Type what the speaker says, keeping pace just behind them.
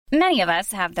Many of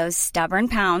us have those stubborn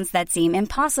pounds that seem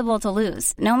impossible to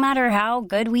lose, no matter how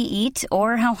good we eat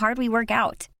or how hard we work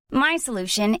out. My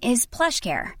solution is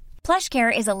PlushCare.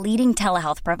 PlushCare is a leading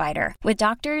telehealth provider with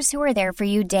doctors who are there for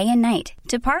you day and night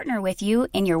to partner with you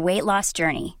in your weight loss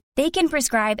journey. They can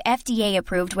prescribe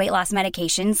FDA-approved weight loss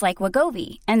medications like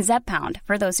Wegovy and Zepbound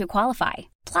for those who qualify.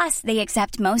 Plus, they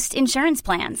accept most insurance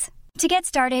plans. To get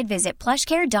started, visit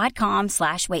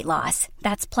plushcare.com/weightloss.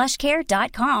 That's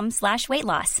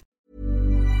plushcare.com/weightloss.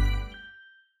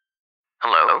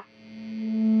 Hello?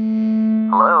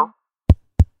 Hello?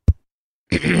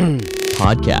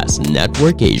 Podcast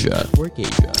Network Asia.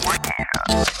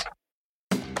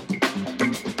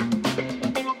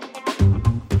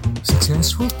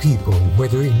 Successful people,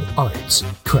 whether in arts,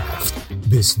 craft,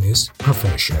 business,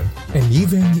 profession, and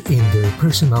even in their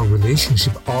personal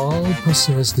relationship, all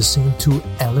possess the same two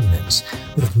elements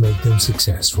that make them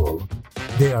successful.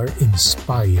 They are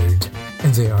inspired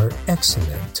and they are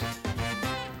excellent.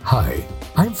 Hi,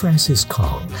 I'm Francis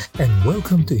Kong, and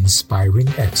welcome to Inspiring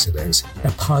Excellence,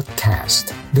 a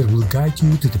podcast that will guide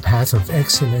you to the path of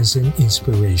excellence and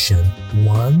inspiration,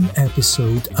 one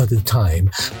episode at a time,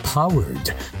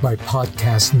 powered by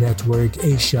Podcast Network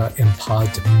Asia and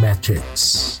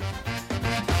Podmetrics.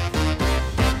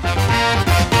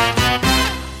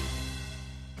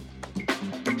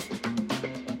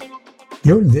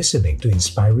 You're listening to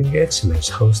Inspiring Excellence,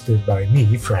 hosted by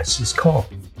me, Francis Kong.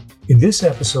 In this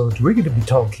episode, we're going to be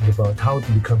talking about how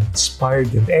to become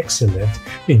inspired and excellent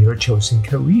in your chosen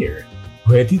career.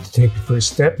 Ready to take the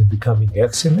first step in becoming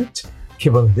excellent?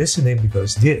 Keep on listening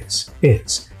because this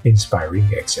is Inspiring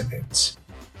Excellence.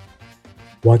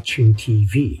 Watching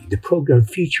TV, the program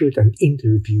featured an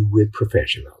interview with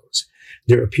professionals.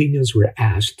 Their opinions were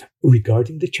asked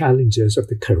regarding the challenges of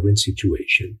the current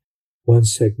situation. One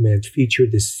segment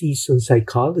featured a seasoned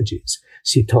psychologist.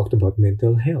 She talked about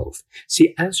mental health.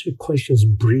 She answered questions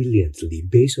brilliantly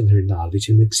based on her knowledge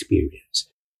and experience.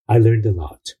 I learned a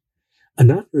lot.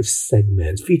 Another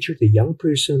segment featured a young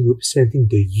person representing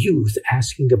the youth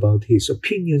asking about his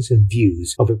opinions and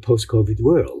views of a post-COVID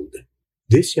world.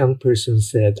 This young person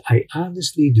said, "I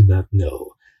honestly do not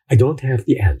know. I don't have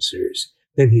the answers."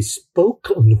 Then he spoke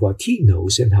on what he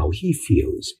knows and how he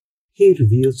feels. He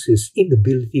reveals his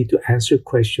inability to answer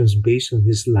questions based on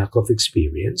his lack of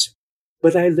experience.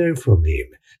 But I learned from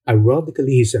him.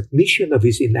 Ironically, his admission of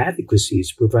his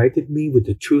inadequacies provided me with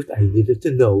the truth I needed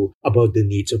to know about the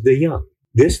needs of the young.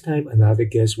 This time, another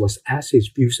guest was asked his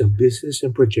views on business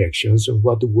and projections on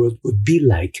what the world would be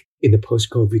like in the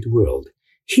post-COVID world.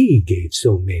 He gave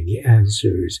so many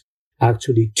answers.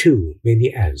 Actually, too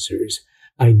many answers.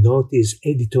 I noticed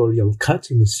editorial cuts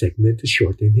in his segment to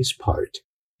shorten his part.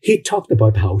 He talked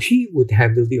about how he would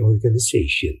handle the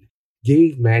organization,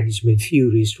 gave management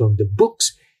theories from the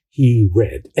books he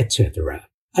read, etc.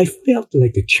 I felt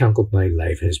like a chunk of my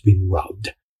life has been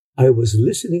robbed. I was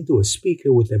listening to a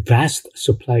speaker with a vast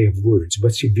supply of words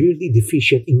but severely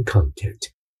deficient in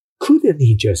content. Couldn't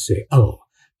he just say, "Oh,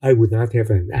 I would not have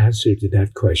an answer to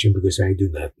that question because I do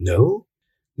not know"?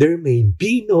 There may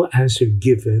be no answer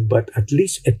given, but at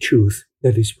least a truth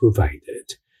that is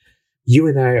provided. You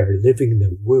and I are living in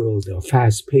a world of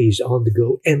fast-paced,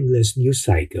 on-the-go, endless news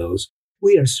cycles.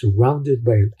 We are surrounded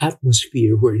by an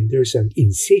atmosphere wherein there's an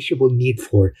insatiable need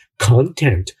for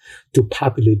content to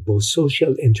populate both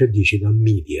social and traditional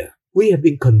media. We have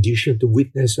been conditioned to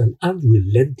witness an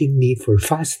unrelenting need for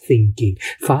fast-thinking,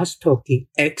 fast-talking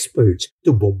experts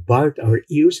to bombard our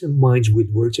ears and minds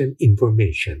with words and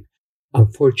information.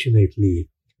 Unfortunately,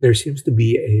 there seems to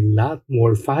be a lot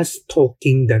more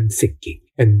fast-talking than thinking.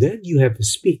 And then you have a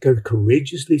speaker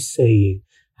courageously saying,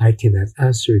 "I cannot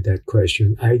answer that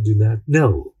question. I do not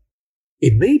know."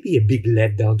 It may be a big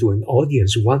letdown to an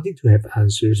audience wanting to have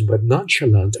answers but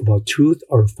nonchalant about truth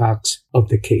or facts of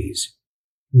the case.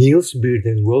 Niels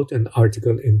Bearden wrote an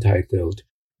article entitled,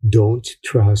 "Don't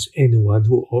Trust Anyone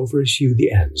Who Offers You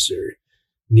the Answer."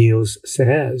 Niels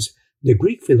says, the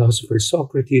Greek philosopher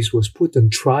Socrates was put on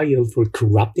trial for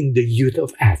corrupting the youth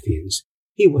of Athens.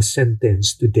 He was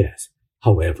sentenced to death.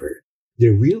 However, the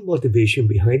real motivation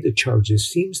behind the charges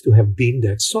seems to have been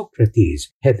that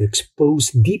Socrates had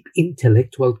exposed deep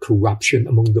intellectual corruption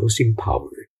among those in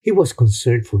power. He was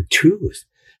concerned for truth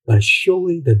by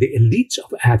showing that the elites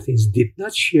of Athens did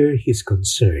not share his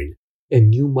concern and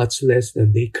knew much less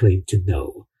than they claimed to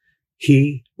know.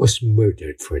 He was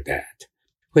murdered for that.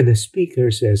 When a speaker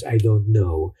says, "I don't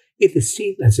know," it is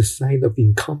seen as a sign of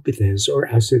incompetence or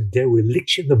as a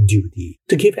dereliction of duty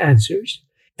to give answers.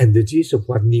 And the gist of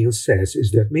what Neil says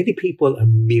is that many people are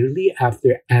merely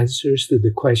after answers to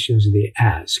the questions they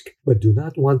ask, but do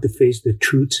not want to face the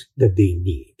truths that they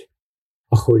need.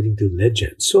 According to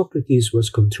legend, Socrates was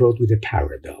controlled with a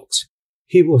paradox.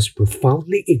 He was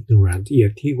profoundly ignorant,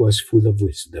 yet he was full of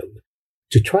wisdom.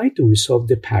 To try to resolve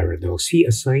the paradox, he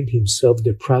assigned himself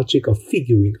the project of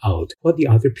figuring out what the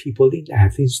other people in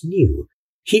Athens knew.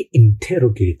 He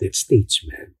interrogated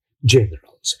statesmen,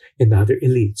 generals, and other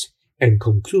elites, and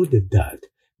concluded that,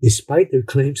 despite their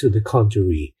claims to the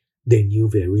contrary, they knew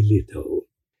very little.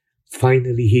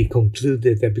 Finally, he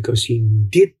concluded that because he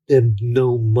didn't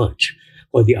know much,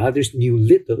 while the others knew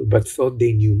little but thought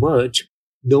they knew much,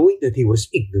 knowing that he was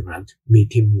ignorant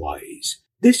made him wise.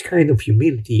 This kind of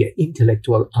humility and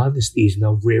intellectual honesty is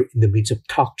now rare in the midst of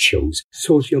talk shows,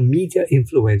 social media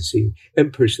influencing,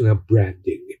 and personal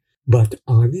branding. But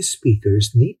honest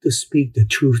speakers need to speak the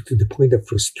truth to the point of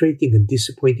frustrating and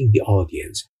disappointing the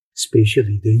audience,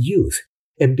 especially the youth,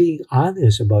 and being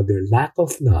honest about their lack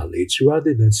of knowledge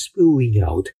rather than spewing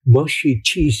out mushy,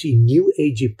 cheesy,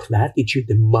 new-agey platitude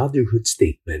and motherhood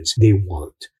statements they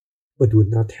want, but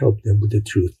would not help them with the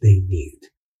truth they need.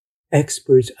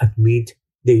 Experts admit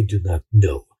they do not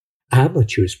know.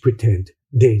 Amateurs pretend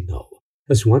they know.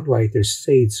 As one writer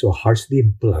said so harshly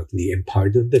and bluntly, and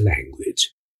pardon the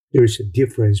language, there is a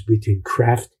difference between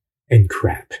craft and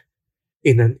crap.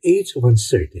 In an age of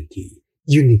uncertainty,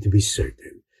 you need to be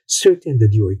certain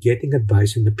that you are getting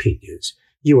advice and opinions.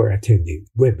 You are attending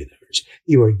webinars.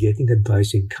 You are getting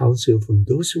advice and counsel from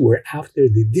those who are after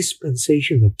the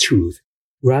dispensation of truth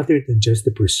rather than just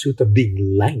the pursuit of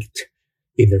being liked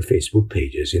in their Facebook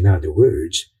pages. In other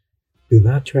words, do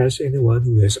not trust anyone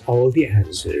who has all the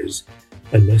answers,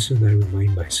 a lesson I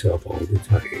remind myself all the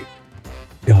time.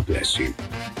 God bless you.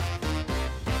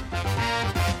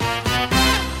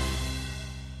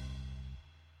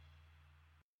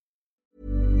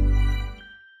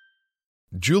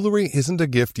 Jewelry isn't a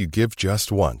gift you give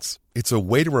just once. It's a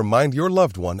way to remind your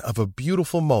loved one of a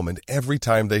beautiful moment every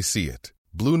time they see it.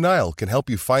 Blue Nile can help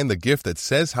you find the gift that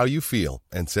says how you feel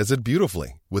and says it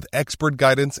beautifully, with expert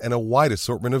guidance and a wide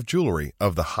assortment of jewelry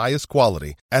of the highest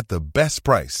quality at the best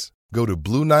price. Go to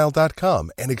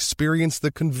BlueNile.com and experience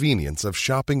the convenience of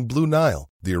shopping Blue Nile,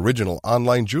 the original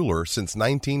online jeweler since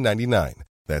 1999.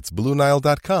 That's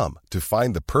BlueNile.com to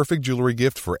find the perfect jewelry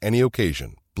gift for any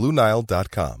occasion.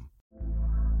 BlueNile.com.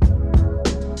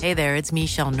 Hey there, it's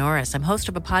Michelle Norris. I'm host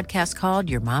of a podcast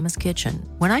called Your Mama's Kitchen.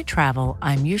 When I travel,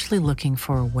 I'm usually looking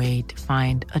for a way to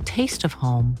find a taste of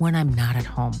home when I'm not at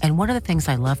home. And one of the things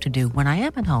I love to do when I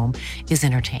am at home is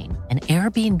entertain. And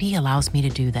Airbnb allows me to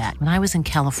do that. When I was in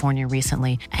California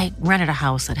recently, I rented a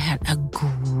house that had a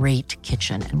great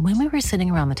kitchen. And when we were sitting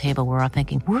around the table, we were all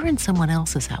thinking, we're in someone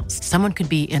else's house. Someone could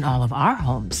be in all of our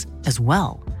homes as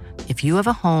well. If you have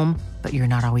a home, but you're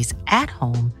not always at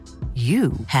home,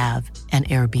 you have an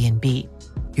Airbnb.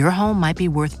 Your home might be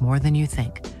worth more than you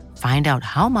think. Find out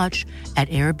how much at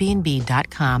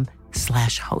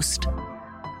airbnb.com/host.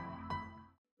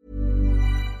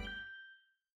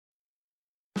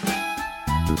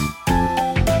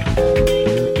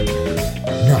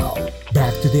 Now,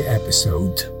 back to the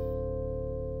episode.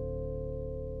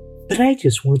 But I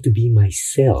just want to be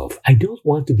myself. I don't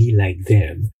want to be like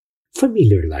them.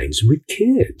 Familiar lines with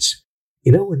kids.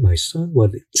 You know, when my son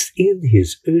was in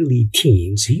his early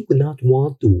teens, he would not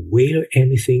want to wear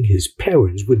anything his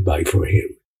parents would buy for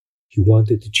him. He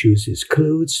wanted to choose his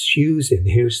clothes, shoes, and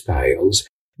hairstyles.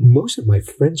 Most of my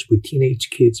friends with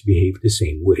teenage kids behave the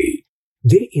same way.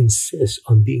 They insist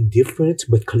on being different,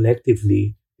 but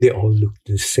collectively, they all look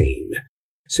the same.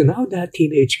 So now that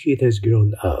teenage kid has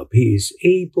grown up, he is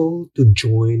able to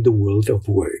join the world of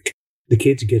work. The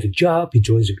kids get a job, he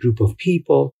joins a group of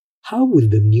people. How will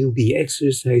the newbie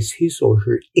exercise his or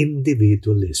her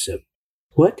individualism?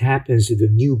 What happens if the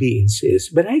newbie insists,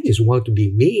 but I just want to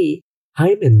be me?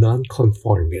 I'm a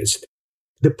nonconformist.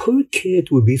 The poor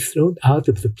kid will be thrown out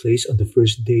of the place on the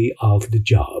first day of the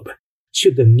job.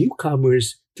 Should the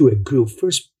newcomers to a group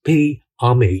first pay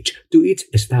homage to its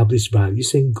established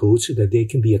values and goals so that they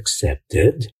can be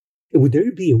accepted? Would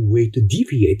there be a way to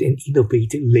deviate and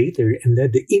innovate later and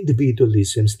let the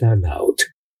individualism stand out?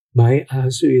 My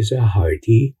answer is a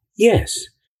hearty yes.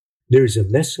 There is a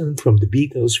lesson from the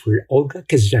Beatles where Olga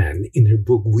Kazan, in her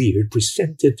book Weird,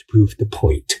 presented to prove the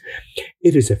point.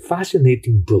 It is a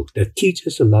fascinating book that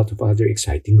teaches a lot of other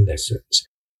exciting lessons.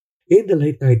 In the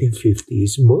late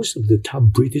 1950s, most of the top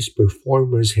British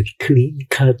performers had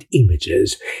clean-cut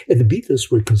images, and the Beatles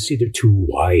were considered too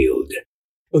wild.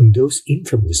 On those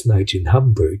infamous nights in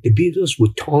Hamburg, the Beatles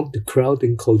would taunt the crowd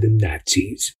and call them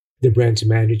Nazis. The band's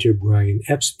manager, Brian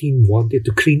Epstein, wanted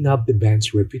to clean up the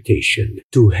band's reputation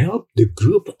to help the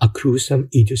group accrue some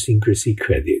idiosyncrasy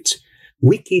credits.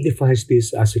 Wiki defines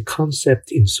this as a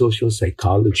concept in social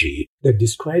psychology that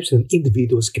describes an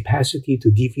individual's capacity to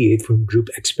deviate from group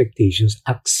expectations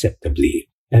acceptably.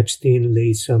 Epstein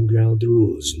laid some ground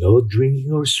rules: no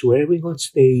drinking or swearing on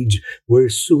stage, wear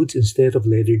suits instead of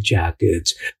leather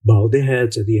jackets, bow the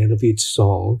heads at the end of each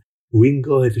song.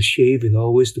 Ringo had to shave and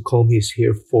always to comb his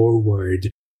hair forward.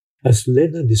 As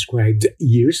Lennon described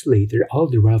years later, all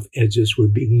the rough edges were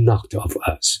being knocked off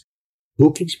us.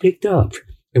 Bookings picked up,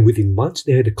 and within months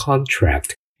they had a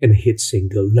contract and a hit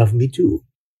single, Love Me Too.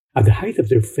 At the height of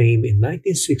their fame in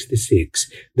 1966,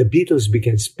 the Beatles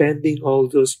began spending all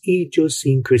those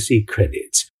idiosyncrasy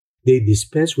credits. They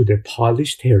dispensed with their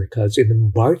polished haircuts and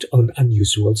embarked on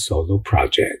unusual solo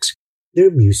projects.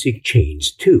 Their music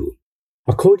changed too.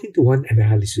 According to one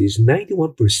analysis,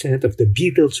 91% of the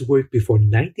Beatles' work before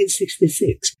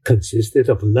 1966 consisted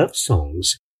of love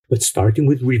songs, but starting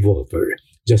with Revolver,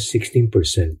 just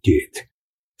 16% did.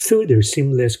 Through their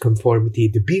seamless conformity,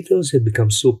 the Beatles had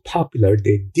become so popular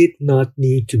they did not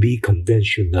need to be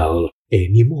conventional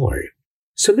anymore.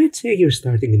 So let's say you're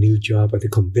starting a new job at a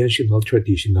conventional,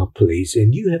 traditional place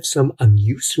and you have some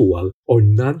unusual or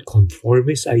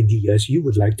non-conformist ideas you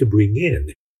would like to bring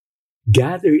in.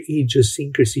 Gather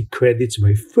idiosyncrasy credits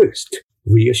by first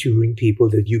reassuring people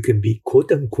that you can be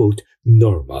quote-unquote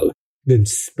normal. Then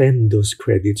spend those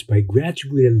credits by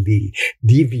gradually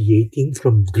deviating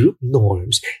from group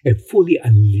norms and fully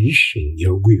unleashing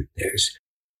your weirdness.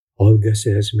 Olga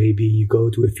says maybe you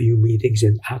go to a few meetings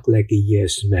and act like a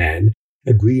yes man,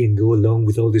 agree and go along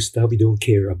with all the stuff you don't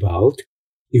care about.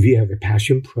 If you have a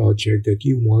passion project that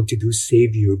you want to do,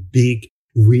 save your big,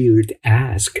 weird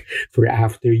ask for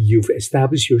after you've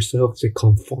established yourself as a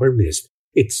conformist.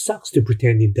 It sucks to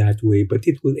pretend in that way, but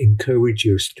it will encourage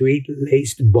your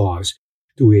straight-laced boss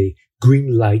to a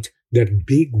green light that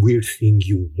big weird thing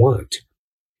you want.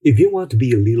 If you want to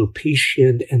be a little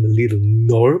patient and a little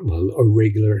normal or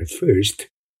regular at first,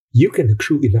 you can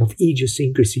accrue enough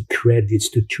idiosyncrasy credits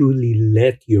to truly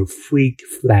let your freak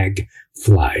flag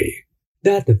fly.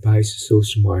 That advice is so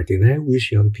smart, and I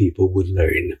wish young people would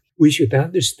learn. We should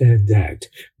understand that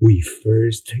we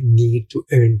first need to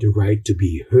earn the right to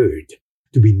be heard,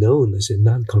 to be known as a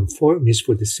nonconformist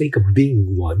for the sake of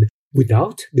being one,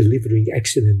 without delivering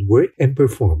excellent work and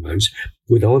performance,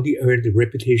 would only earn the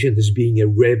reputation as being a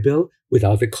rebel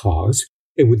without a cause,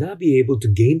 and would not be able to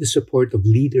gain the support of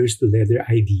leaders to let their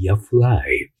idea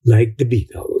fly. Like the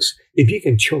Beatles, if you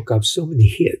can choke up so many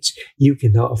hits, you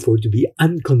can now afford to be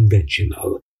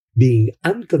unconventional. Being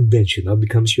unconventional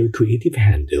becomes your creative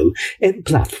handle and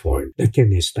platform that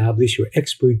can establish your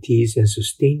expertise and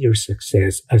sustain your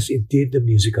success as it did the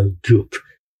musical group.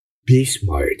 Be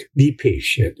smart, be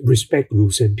patient, respect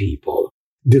rules and people,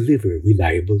 deliver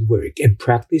reliable work, and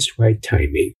practice right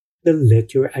timing. Then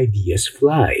let your ideas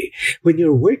fly. When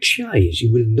your work shines,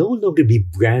 you will no longer be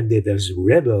branded as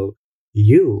rebel.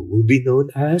 You will be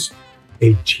known as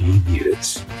a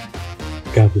genius.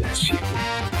 God bless you.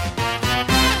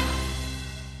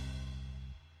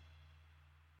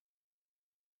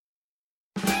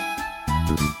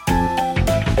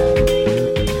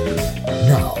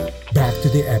 Now, back to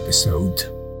the episode.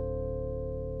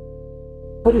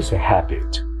 What is a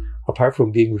habit? Apart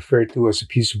from being referred to as a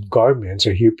piece of garments,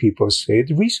 I hear people say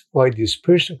the reason why this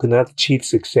person cannot achieve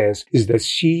success is that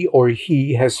she or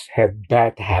he has had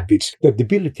bad habits that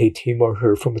debilitate him or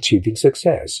her from achieving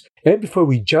success. And before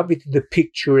we jump into the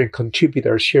picture and contribute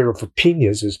our share of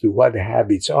opinions as to what the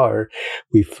habits are,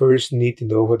 we first need to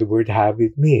know what the word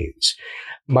habit means.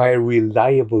 My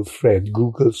reliable friend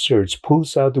Google search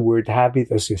pulls out the word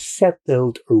habit as a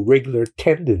settled or regular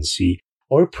tendency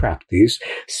or practice,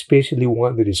 especially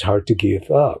one that is hard to give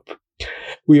up.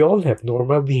 We all have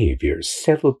normal behaviors,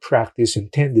 settled practice, and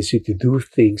tendency to do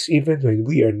things even when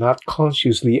we are not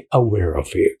consciously aware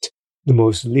of it. The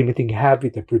most limiting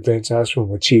habit that prevents us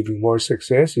from achieving more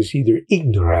success is either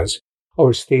ignorance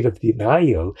or a state of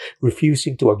denial,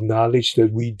 refusing to acknowledge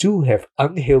that we do have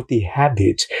unhealthy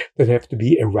habits that have to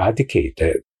be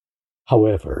eradicated.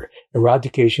 However,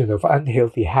 eradication of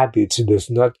unhealthy habits does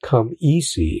not come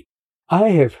easy.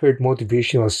 I have heard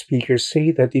motivational speakers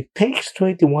say that it takes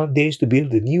 21 days to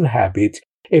build a new habit,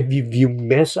 and if you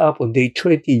mess up on day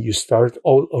 20, you start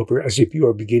all over as if you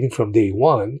are beginning from day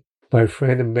 1. My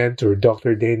friend and mentor,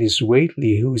 Dr. Dennis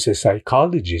Waitley, who is a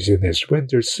psychologist and has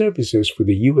rendered services for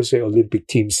the USA Olympic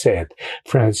team, said,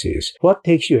 "Francis, what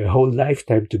takes you a whole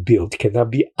lifetime to build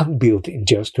cannot be unbuilt in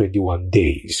just 21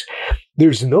 days. There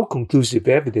is no conclusive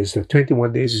evidence that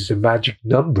 21 days is a magic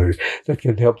number that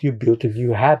can help you build a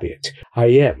new habit. I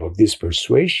am of this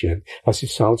persuasion, as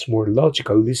it sounds more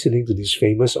logical listening to this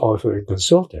famous author and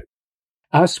consultant.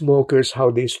 Ask smokers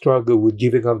how they struggle with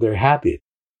giving up their habit.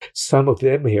 Some of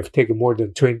them may have taken more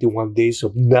than 21 days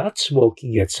of not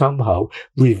smoking yet somehow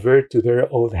revert to their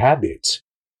old habits.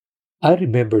 I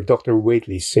remember Dr.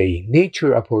 Waitley saying,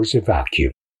 nature abhors a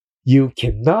vacuum. You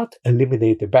cannot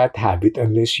eliminate a bad habit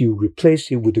unless you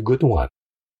replace it with a good one.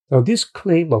 Now, this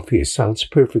claim of his sounds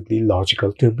perfectly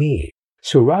logical to me.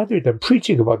 So rather than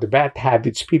preaching about the bad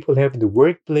habits people have in the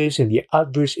workplace and the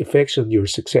adverse effects on your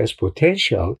success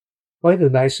potential, why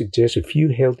don't I suggest a few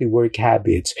healthy work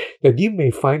habits that you may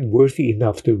find worthy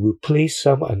enough to replace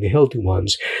some unhealthy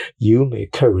ones you may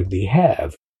currently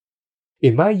have?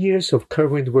 In my years of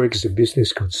current work as a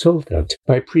business consultant,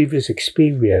 my previous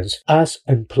experience as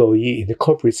an employee in a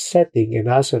corporate setting and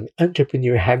as an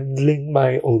entrepreneur handling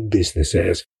my own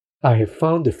businesses, I have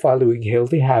found the following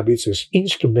healthy habits as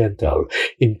instrumental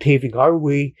in paving our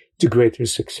way to greater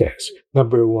success.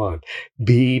 Number 1,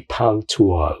 be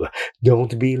punctual.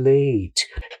 Don't be late.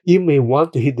 You may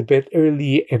want to hit the bed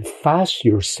early and fast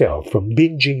yourself from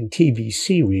binging TV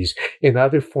series and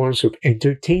other forms of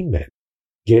entertainment.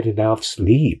 Get enough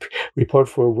sleep. Report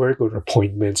for work or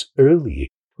appointments early.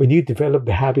 When you develop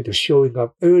the habit of showing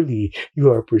up early,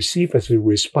 you are perceived as a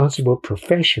responsible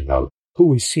professional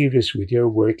who is serious with your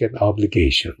work and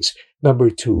obligations. Number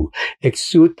 2,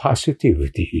 exude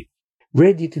positivity.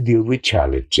 Ready to deal with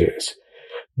challenges.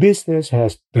 Business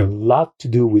has a lot to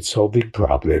do with solving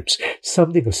problems.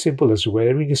 Something as simple as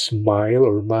wearing a smile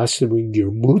or mastering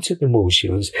your moods and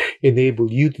emotions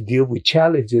enable you to deal with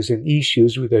challenges and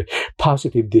issues with a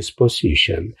positive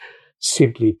disposition.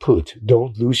 Simply put,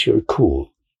 don't lose your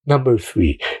cool. Number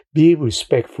 3, be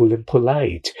respectful and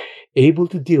polite, able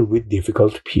to deal with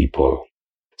difficult people.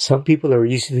 Some people are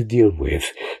easy to deal with.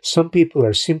 Some people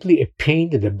are simply a pain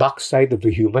in the backside of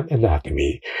the human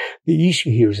anatomy. The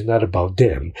issue here is not about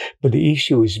them, but the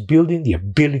issue is building the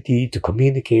ability to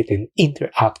communicate and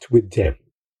interact with them.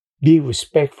 Be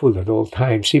respectful at all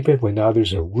times, even when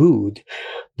others are rude.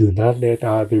 Do not let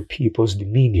other people's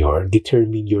demeanor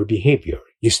determine your behavior.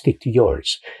 You stick to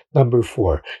yours. Number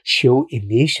 4, show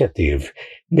initiative.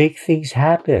 Make things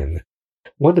happen.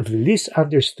 One of the least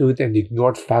understood and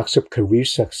ignored facts of career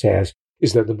success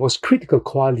is that the most critical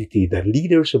quality that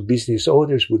leaders or business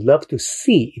owners would love to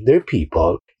see in their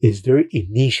people is their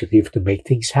initiative to make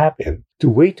things happen. To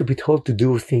wait to be told to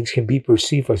do things can be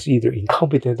perceived as either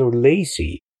incompetent or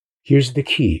lazy. Here's the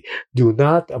key. Do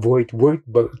not avoid work,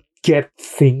 but get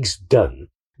things done.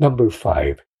 Number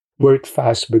 5, work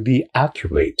fast but be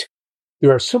accurate.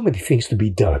 There are so many things to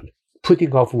be done.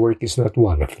 Putting off work is not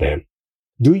one of them.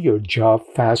 Do your job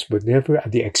fast but never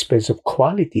at the expense of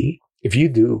quality. If you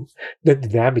do, then the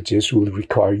damages will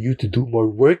require you to do more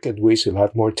work and waste a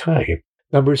lot more time.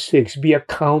 Number 6, be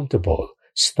accountable.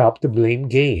 Stop the blame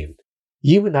game.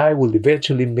 You and I will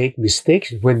eventually make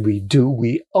mistakes, and when we do,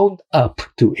 we own up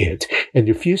to it and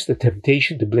refuse the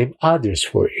temptation to blame others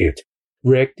for it.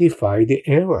 Rectify the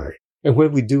error. And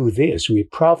when we do this, we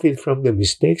profit from the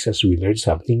mistakes as we learn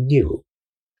something new.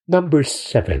 Number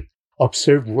 7,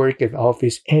 observe work and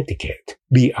office etiquette.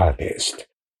 Be honest.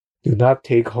 Do not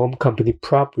take home company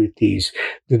properties.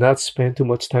 Do not spend too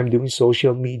much time doing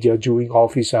social media during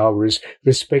office hours.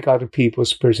 Respect other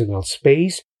people's personal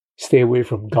space. Stay away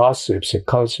from gossips and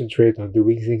concentrate on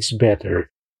doing things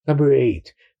better. Number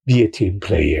 8, be a team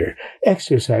player.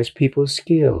 Exercise people's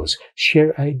skills.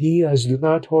 Share ideas. Do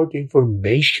not hoard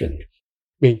information.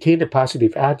 Maintain a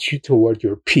positive attitude toward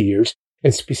your peers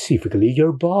and specifically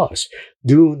your boss.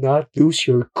 Do not lose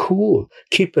your cool.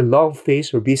 Keep a long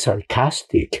face or be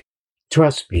sarcastic.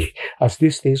 Trust me, as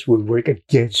these things will work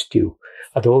against you.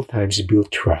 At all times,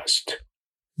 build trust.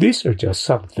 These are just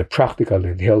some of the practical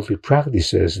and healthy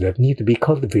practices that need to be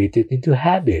cultivated into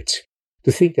habits.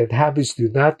 To think that habits do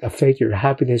not affect your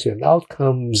happiness and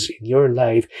outcomes in your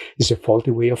life is a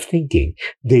faulty way of thinking.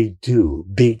 They do,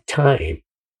 big time.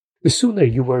 The sooner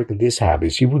you work on these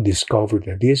habits, you will discover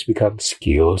that these become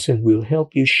skills and will help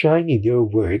you shine in your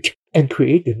work and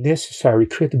create the necessary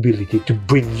credibility to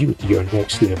bring you to your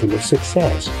next level of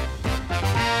success.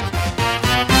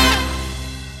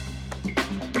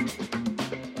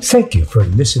 Thank you for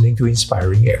listening to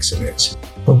Inspiring Excellence.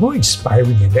 For more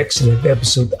inspiring and excellent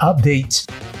episode updates,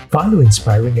 follow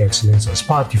Inspiring Excellence on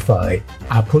Spotify,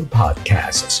 Apple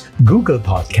Podcasts, Google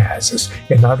Podcasts,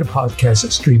 and other podcast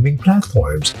streaming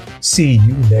platforms. See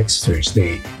you next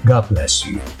Thursday. God bless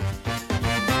you.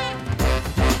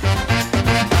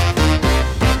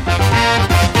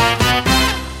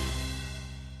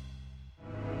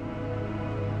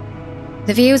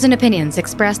 The views and opinions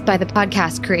expressed by the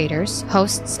podcast creators,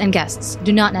 hosts, and guests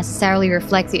do not necessarily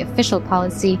reflect the official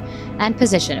policy and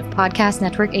position of Podcast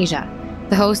Network Asia.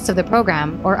 the hosts of the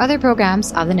program, or other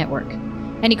programs of the network.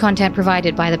 Any content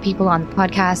provided by the people on the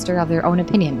podcast are of their own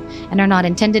opinion and are not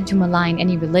intended to malign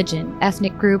any religion,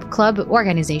 ethnic group, club,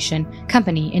 organization,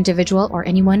 company, individual, or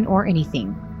anyone or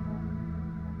anything.